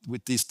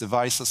with these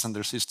devices and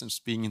their systems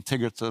being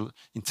integral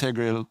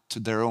to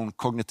their own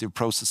cognitive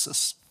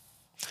processes.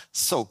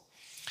 So,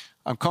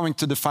 I'm coming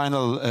to the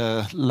final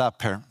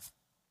lap here.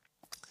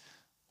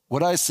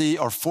 What I see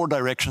are 4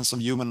 directions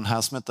of human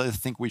enhancement that I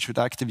think we should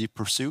actively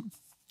pursue.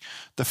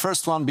 The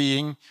first one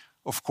being,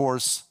 of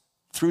course,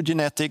 through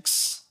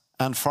genetics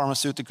and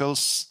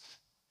pharmaceuticals,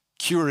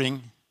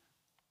 curing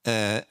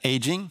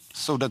aging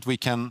so that we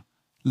can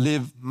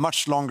live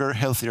much longer,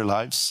 healthier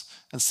lives,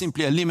 and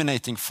simply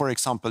eliminating, for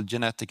example,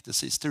 genetic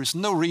disease. There is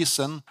no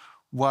reason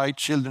why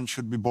children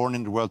should be born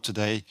in the world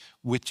today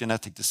with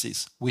genetic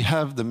disease. We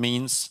have the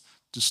means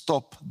to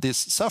stop this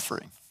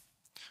suffering.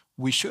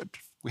 We should.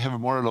 We have a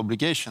moral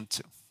obligation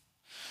to.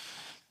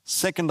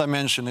 Second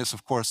dimension is,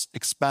 of course,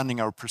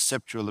 expanding our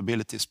perceptual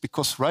abilities.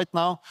 Because right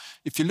now,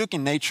 if you look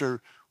in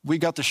nature, we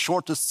got the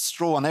shortest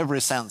straw in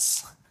every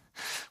sense.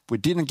 We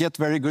didn't get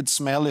very good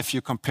smell if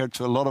you compared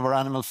to a lot of our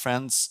animal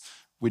friends.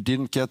 We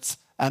didn't get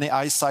any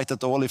eyesight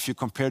at all if you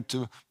compared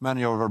to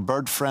many of our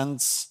bird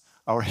friends.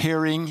 Our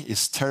hearing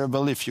is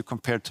terrible if you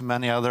compare to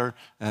many other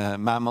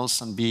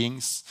mammals and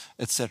beings,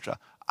 etc.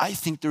 I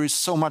think there is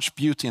so much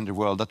beauty in the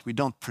world that we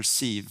don't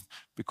perceive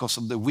because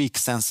of the weak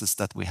senses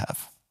that we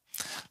have.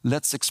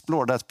 Let's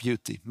explore that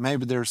beauty.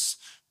 Maybe there's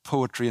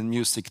poetry and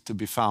music to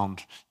be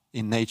found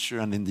in nature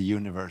and in the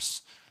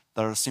universe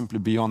that are simply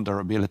beyond our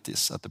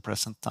abilities at the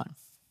present time.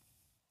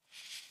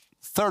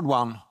 Third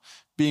one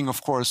being,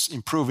 of course,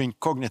 improving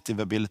cognitive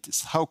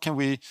abilities. How can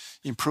we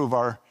improve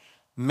our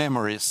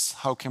memories?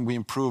 How can we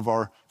improve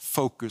our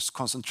focus,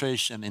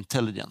 concentration,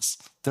 intelligence?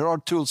 There are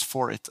tools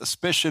for it,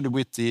 especially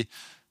with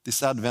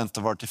this advent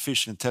of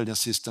artificial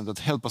intelligence systems that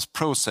help us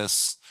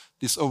process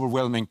this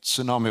overwhelming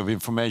tsunami of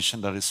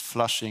information that is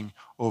flushing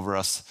over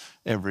us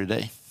every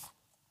day.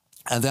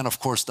 And then, of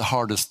course, the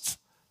hardest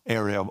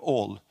area of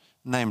all,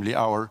 namely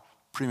our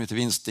primitive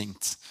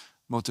instincts,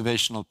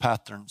 motivational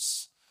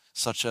patterns,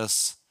 such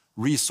as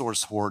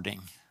resource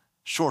hoarding,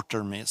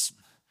 short-termism,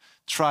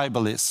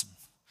 tribalism,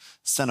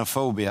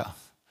 xenophobia,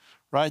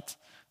 right?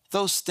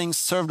 Those things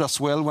served us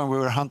well when we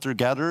were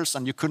hunter-gatherers,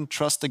 and you couldn't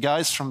trust the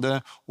guys from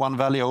the one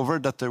valley over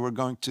that they were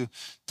going to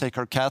take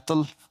our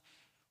cattle.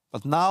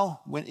 But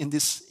now, when in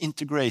this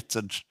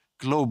integrated,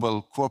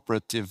 global,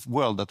 cooperative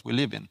world that we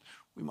live in,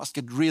 we must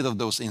get rid of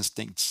those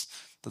instincts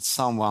that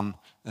someone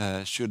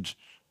should,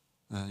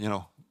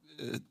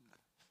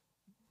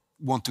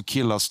 want to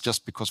kill us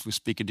just because we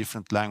speak a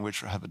different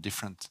language or have a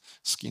different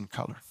skin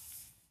color.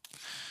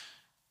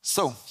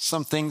 So,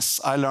 some things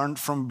I learned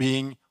from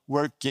being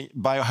working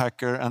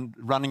biohacker and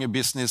running a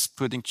business,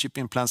 putting chip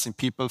implants in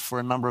people for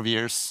a number of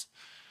years.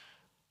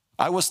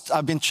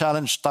 I've been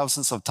challenged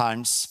thousands of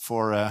times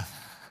for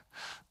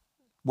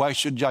why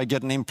should I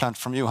get an implant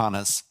from you,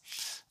 Hannes?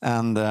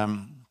 And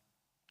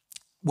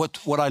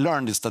what I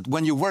learned is that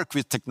when you work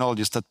with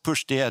technologies that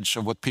push the edge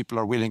of what people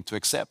are willing to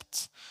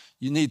accept,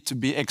 you need to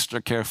be extra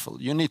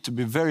careful. You need to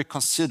be very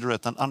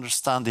considerate and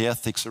understand the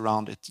ethics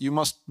around it. You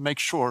must make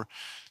sure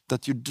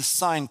that you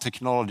design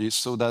technology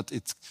so that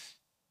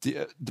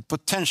the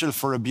potential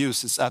for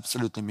abuse is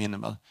absolutely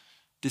minimal.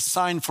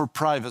 Design for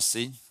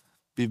privacy.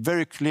 Be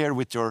very clear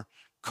with your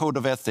code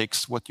of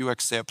ethics, what you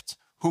accept,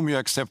 whom you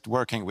accept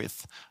working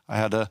with. I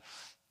had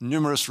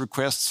numerous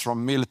requests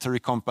from military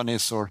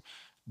companies or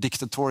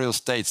dictatorial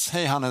states.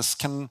 Hey, Hannes,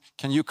 can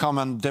you come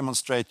and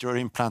demonstrate your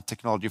implant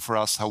technology for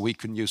us, how we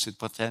can use it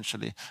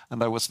potentially?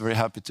 And I was very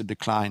happy to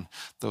decline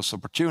those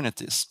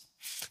opportunities.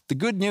 The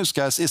good news,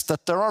 guys, is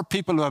that there are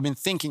people who have been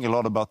thinking a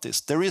lot about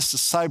this. There is a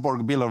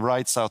cyborg bill of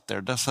rights out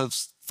there that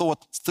has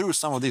thought through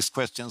some of these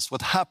questions.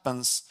 What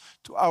happens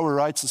to our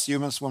rights as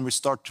humans when we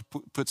start to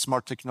put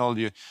smart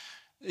technology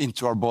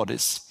into our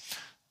bodies?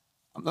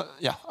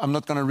 I'm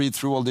not going to read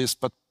through all this,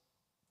 but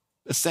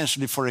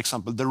essentially, for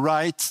example, the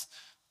right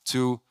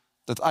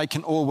that I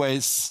can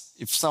always,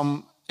 if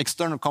some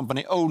external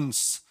company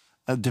owns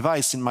a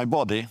device in my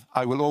body,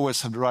 I will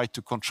always have the right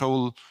to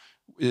control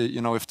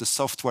if the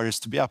software is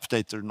to be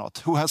updated or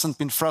not. Who hasn't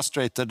been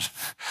frustrated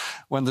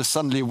when there's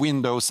suddenly a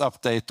Windows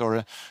update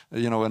or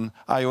an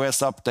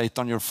iOS update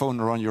on your phone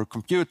or on your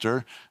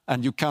computer,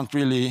 and you can't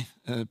really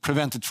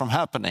prevent it from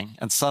happening,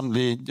 and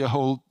suddenly the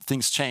whole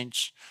things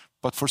change.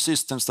 But for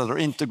systems that are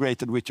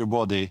integrated with your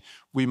body,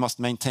 we must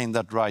maintain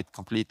that right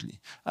completely.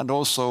 And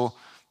also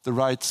the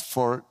right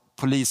for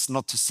police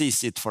not to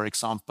seize it, for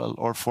example,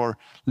 or for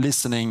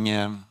listening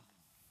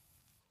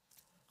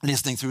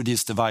through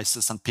these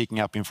devices and picking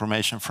up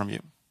information from you.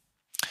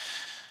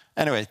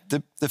 Anyway,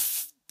 the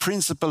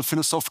principal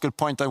philosophical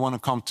point I want to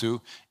come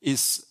to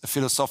is a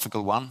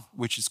philosophical one,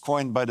 which is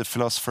coined by the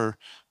philosopher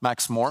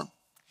Max More.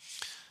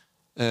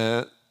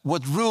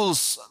 What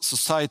rules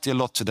society a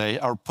lot today,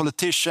 our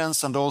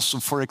politicians and also,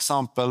 for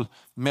example,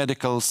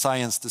 medical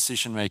science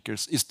decision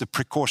makers, is the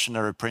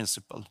precautionary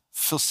principle.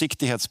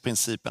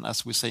 Försiktighetsprincipen,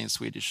 as we say in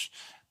Swedish.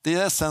 The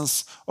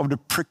essence of the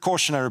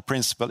precautionary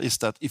principle is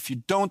that if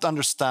you don't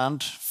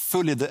understand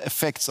fully the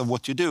effects of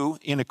what you do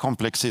in a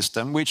complex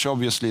system, which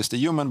obviously is the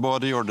human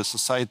body or the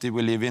society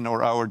we live in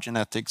or our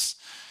genetics,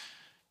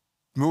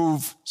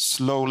 move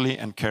slowly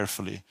and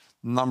carefully.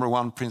 Number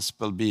one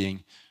principle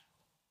being,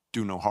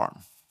 do no harm,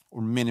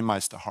 or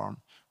minimize the harm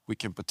we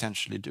can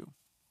potentially do.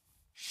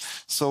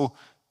 So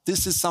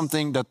this is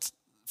something that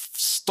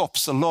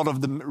stops a lot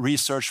of the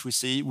research we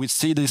see. We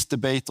see this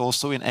debate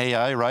also in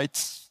AI,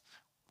 right?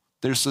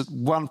 There's a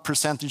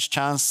 1%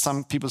 chance,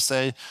 some people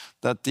say,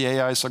 that the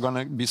AIs are going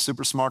to be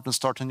super smart and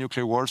start a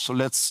nuclear war. So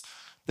let's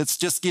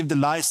just give the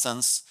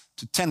license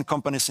to 10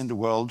 companies in the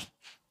world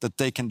that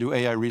they can do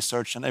AI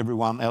research and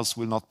everyone else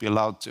will not be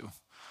allowed to.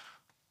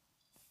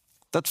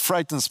 That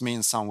frightens me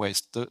in some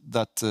ways,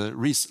 that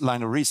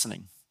line of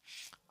reasoning.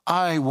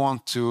 I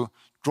want to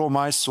draw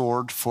my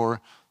sword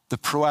for the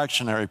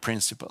proactionary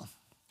principle.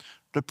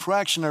 The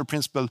proactionary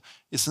principle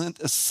is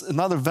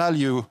another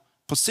value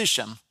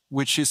position,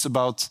 which is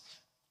about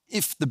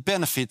if the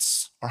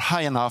benefits are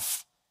high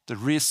enough, the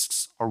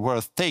risks are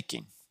worth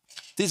taking.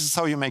 This is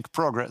how you make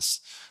progress.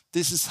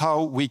 This is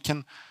how we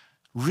can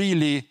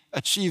really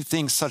achieve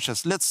things such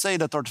as, let's say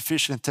that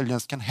artificial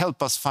intelligence can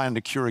help us find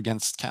a cure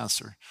against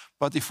cancer.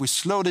 But if we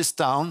slow this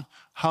down,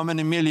 how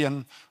many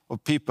million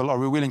of people are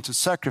we willing to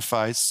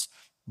sacrifice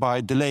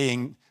by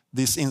delaying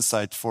this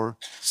insight for,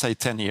 say,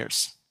 10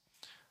 years?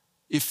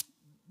 If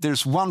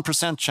there's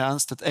 1%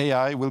 chance that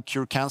AI will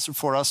cure cancer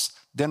for us,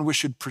 then we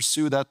should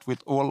pursue that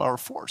with all our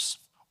force,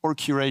 or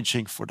cure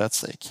aging for that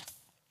sake.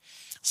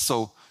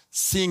 So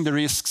seeing the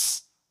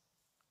risks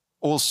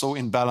also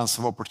in balance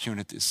of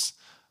opportunities.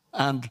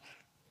 And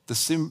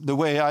the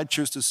way I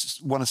choose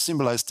to want to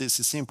symbolize this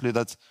is simply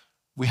that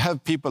we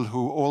have people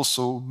who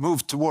also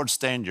move towards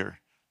danger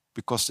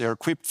because they are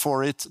equipped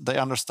for it, they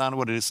understand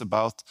what it is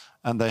about,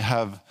 and they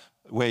have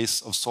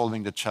ways of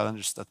solving the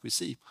challenges that we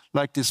see.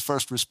 Like these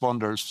first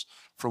responders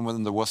from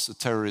when there was a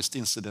terrorist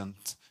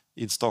incident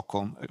in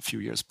Stockholm a few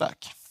years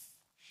back.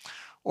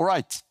 All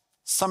right,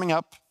 summing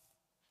up,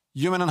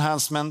 human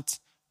enhancement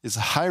is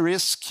a high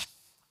risk,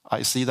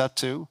 I see that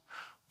too,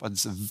 but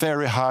it's a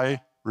very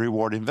high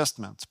reward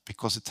investment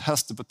because it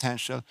has the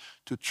potential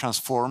to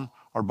transform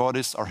our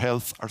bodies, our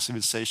health, our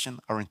civilization,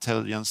 our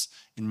intelligence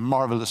in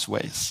marvelous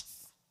ways.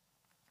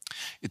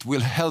 It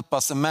will help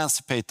us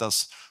emancipate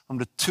us from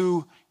the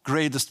two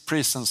greatest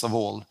prisons of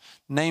all,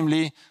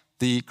 namely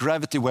the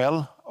gravity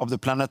well of the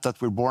planet that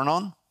we're born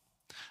on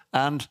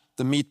and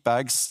the meat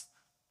bags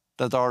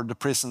that are the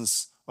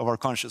prisons of our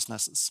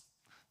consciousnesses.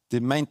 The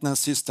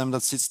maintenance system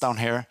that sits down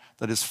here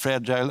that is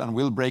fragile and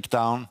will break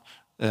down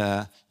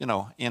at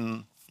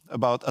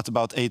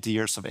about 80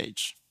 years of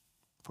age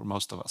for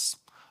most of us,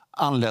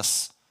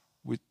 unless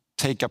we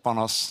take upon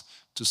us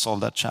to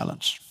solve that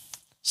challenge.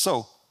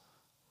 So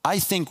I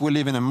think we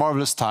live in a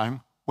marvelous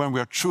time when we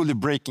are truly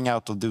breaking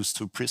out of those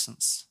two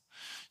prisons.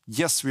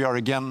 Yes, we are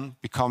again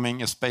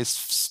becoming a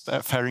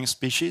spacefaring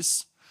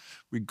species.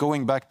 We're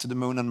going back to the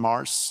moon and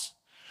Mars.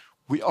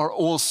 We are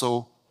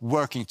also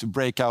working to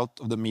break out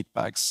of the meat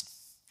bags.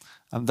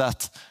 And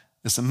that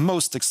is the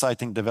most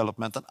exciting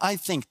development. And I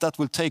think that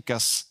will take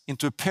us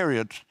into a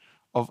period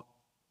of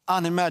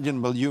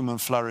unimaginable human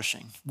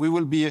flourishing. We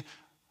will be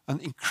an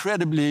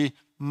incredibly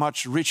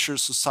much richer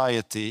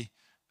society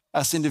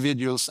as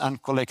individuals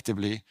and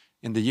collectively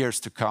in the years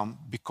to come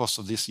because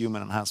of these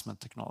human enhancement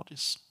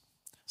technologies.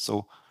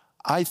 So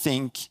I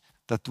think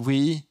that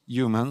we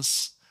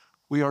humans,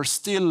 we are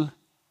still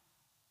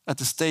at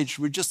the stage,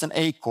 we're just an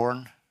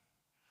acorn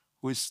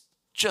who is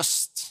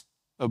just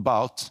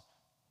about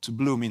to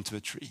bloom into a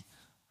tree.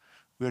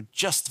 We're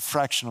just a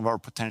fraction of our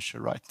potential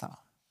right now,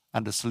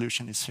 and the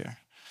solution is here.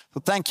 So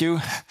thank you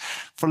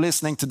for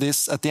listening to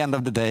this at the end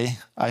of the day.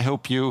 I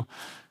hope you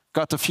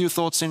got a few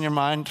thoughts in your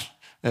mind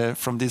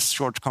from this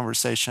short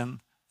conversation.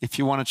 If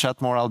you want to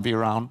chat more, I'll be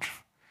around.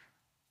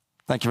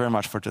 Thank you very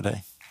much for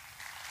today.